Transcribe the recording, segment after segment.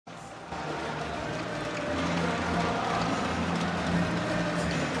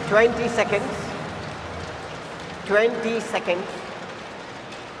20 seconds. 20 seconds.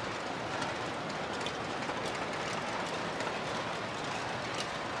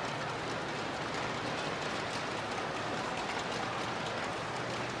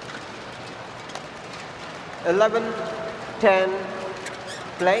 Eleven, 10,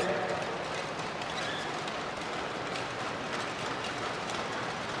 play.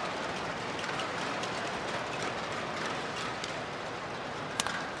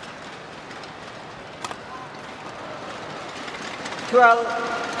 Twelve,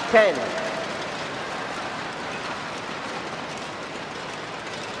 10.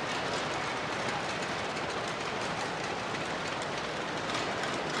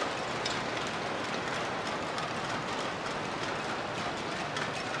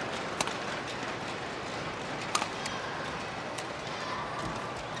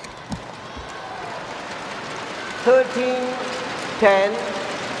 Thirteen, 10.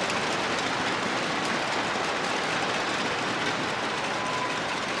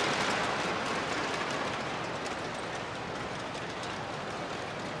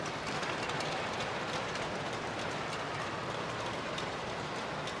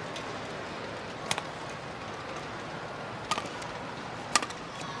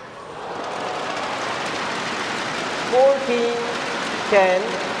 Fourteen, 10.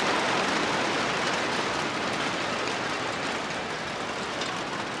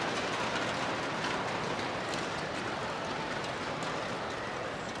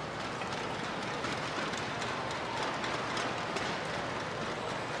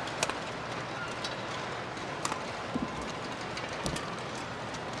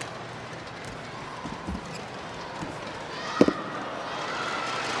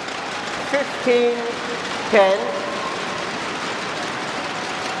 Fifteen, 10.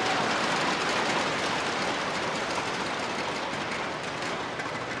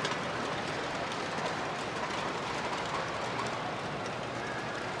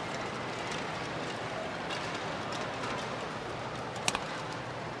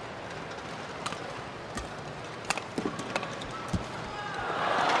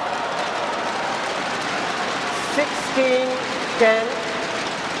 Sixteen, 10.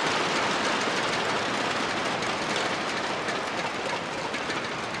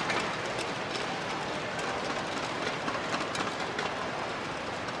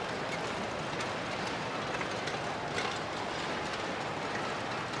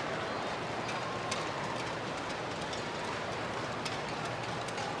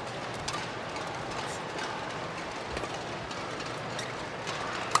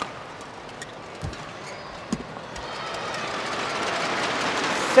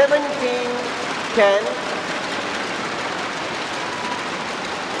 Seventeen, 10.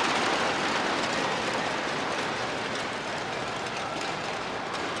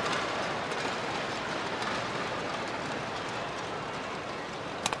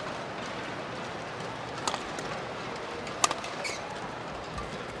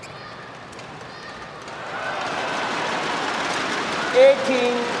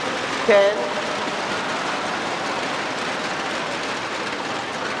 Eighteen, 10.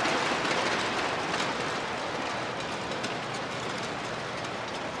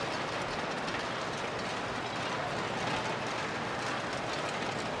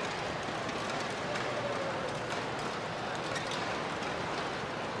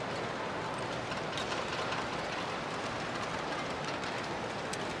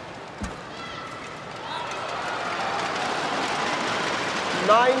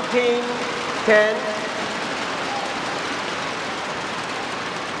 Nineteen, 10.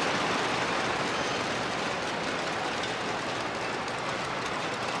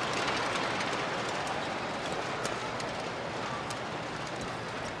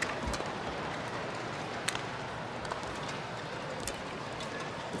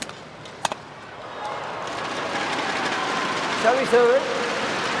 Service over.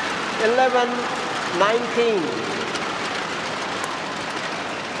 11, 19.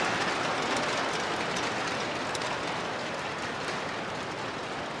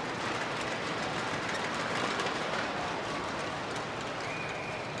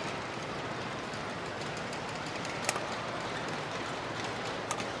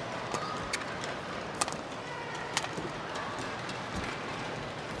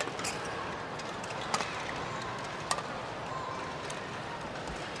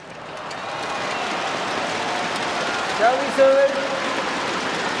 Service over.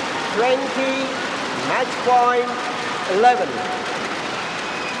 20, match point 11.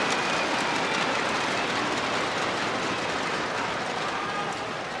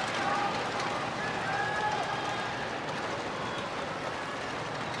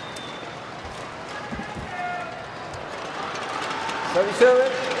 Service over.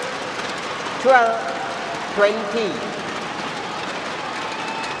 12, 20.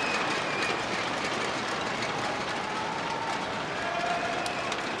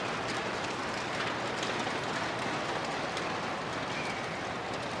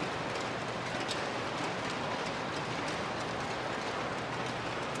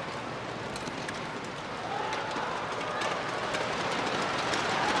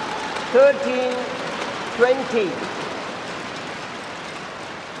 Thirteen, 20.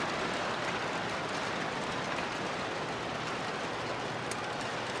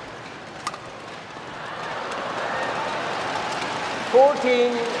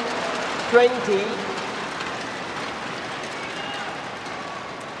 Fourteen, 20.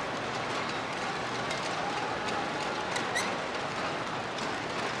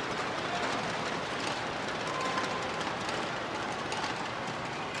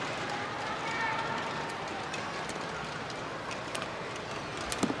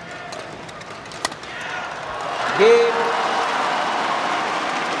 Game.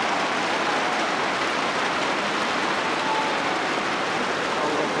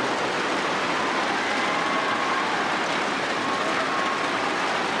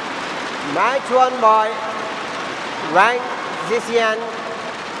 Match won by Wang Xixian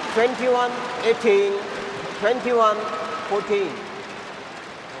 21-18, 21-14.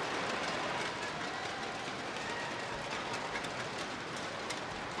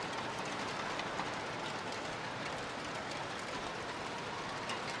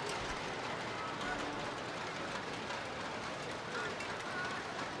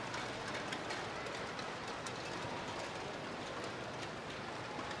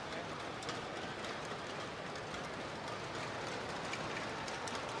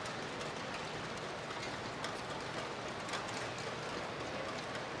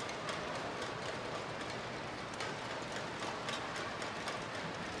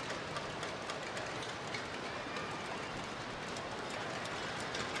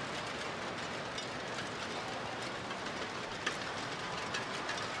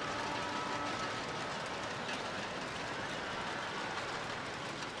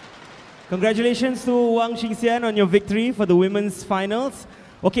 Congratulations to Wang Xixian on your victory for the women's finals.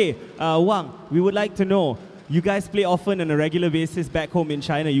 Okay, Wang, we would like to know, you guys play often on a regular basis back home in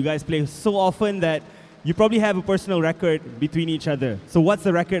China. You guys play so often that you probably have a personal record between each other. So what's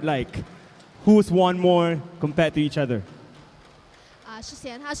the record like? Who's won more compared to each other? 之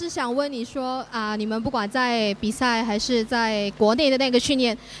前他是想问你说你们不管在比赛还是在国内的那个训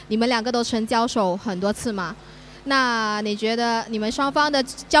练，你们两个都曾交手很多次吗？那你觉得你们双方的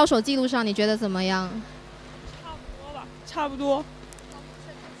交手记录上，你觉得怎么样？差不多吧，差不多。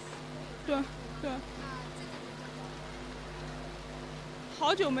对对。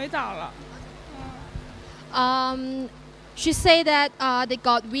好久没打了。She said that they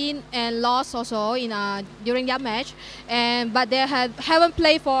got win and loss also in during that match, but they haven't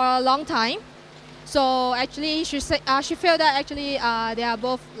played for a long time. So actually, she felt that actually they are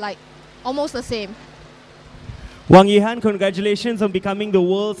both like almost the same. Wang Yihan, congratulations on becoming the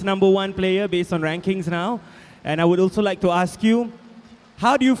world's #1 player based on rankings now. And I would also like to ask you,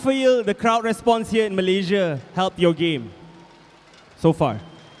 how do you feel the crowd response here in Malaysia helped your game so far?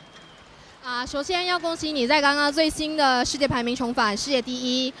 首先要恭喜你在刚刚最新的世界排名重返世界第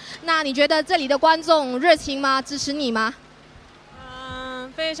一。那你觉得这里的观众热情吗？支持你吗？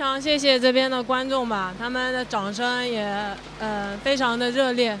非常谢谢这边的观众吧，他们的掌声也非常的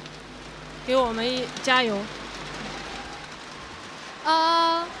热烈，给我们加油。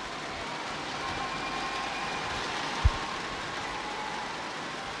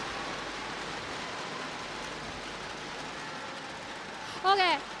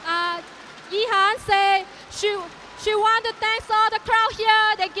Okay. Yihan said she want to thank all the crowd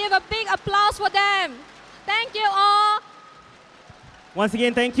here. They give a big applause for them. Thank you all. Once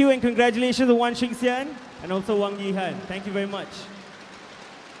again, thank you and congratulations to Wang Xixian and also Wang Yihan. Thank you very much.